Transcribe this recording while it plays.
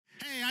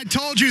I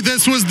told you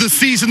this was the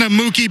season of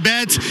Mookie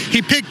Betts.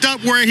 He picked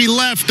up where he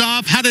left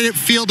off. How did it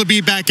feel to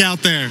be back out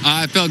there?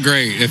 It felt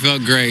great. It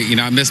felt great. You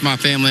know, I miss my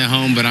family at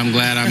home, but I'm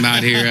glad I'm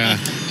out here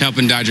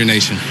helping Dodger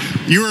Nation.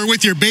 You were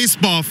with your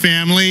baseball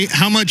family.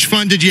 How much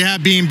fun did you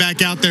have being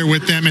back out there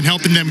with them and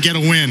helping them get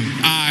a win?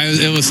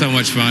 It was so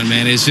much fun,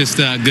 man. It's just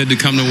good to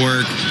come to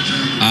work.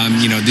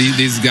 You know,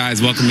 these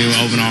guys welcome me with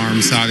open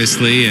arms,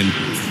 obviously, and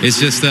it's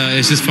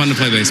just fun to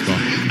play baseball.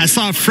 I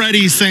saw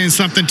Freddie saying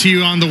something to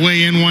you on the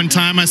way in one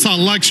time. I saw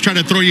Lux try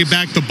to throw you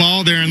back the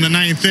ball there in the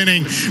 9th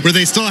inning. Were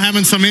they still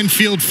having some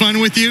infield fun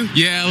with you?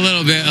 Yeah, a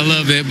little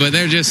bit, but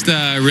they're just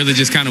really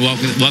just kind of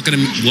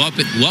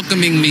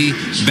welcoming me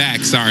back.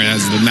 Sorry,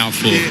 that's the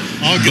mouthful.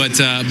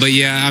 Yeah, but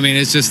yeah, I mean,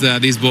 it's just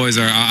these boys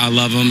I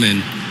love them,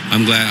 and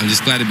I'm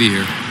just glad to be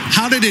here.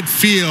 How did it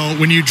feel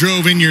when you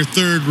drove in your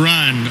third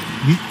run?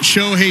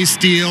 Shohei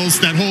steals,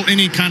 that whole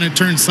inning kind of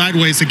turned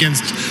sideways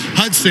against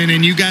Hudson,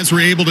 and you guys were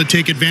able to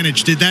take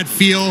advantage. Did that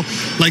feel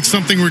like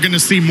something we're going to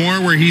see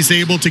more, where he's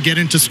able to get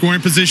into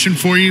scoring position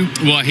for you?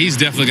 Well, he's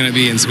definitely going to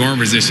be in scoring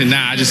position.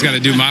 Now, I just got to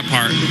do my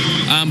part.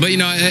 But, you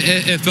know,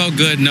 it felt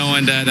good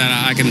knowing that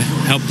I can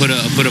help put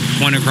a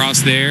point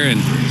across there. And,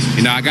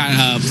 you know, I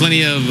got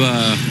plenty of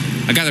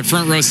I got the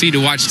front row seat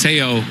to watch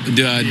Teo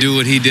do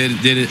what he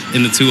did it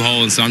in the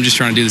 2-hole, and so I'm just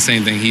trying to do the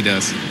same thing he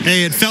does.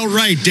 Hey, it felt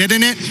right,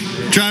 didn't it?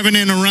 Driving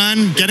in a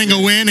run, getting a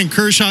win, and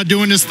Kershaw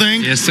doing his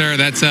thing? Yes, sir.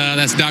 That's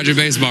Dodger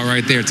baseball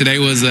right there. Today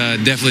was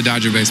definitely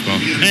Dodger baseball.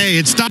 Hey,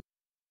 it's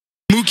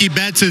Mookie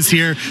Betts is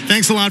here.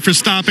 Thanks a lot for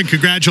stopping.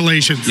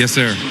 Congratulations. Yes,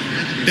 sir.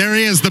 There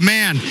he is, the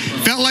man.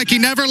 Felt like he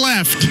never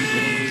left.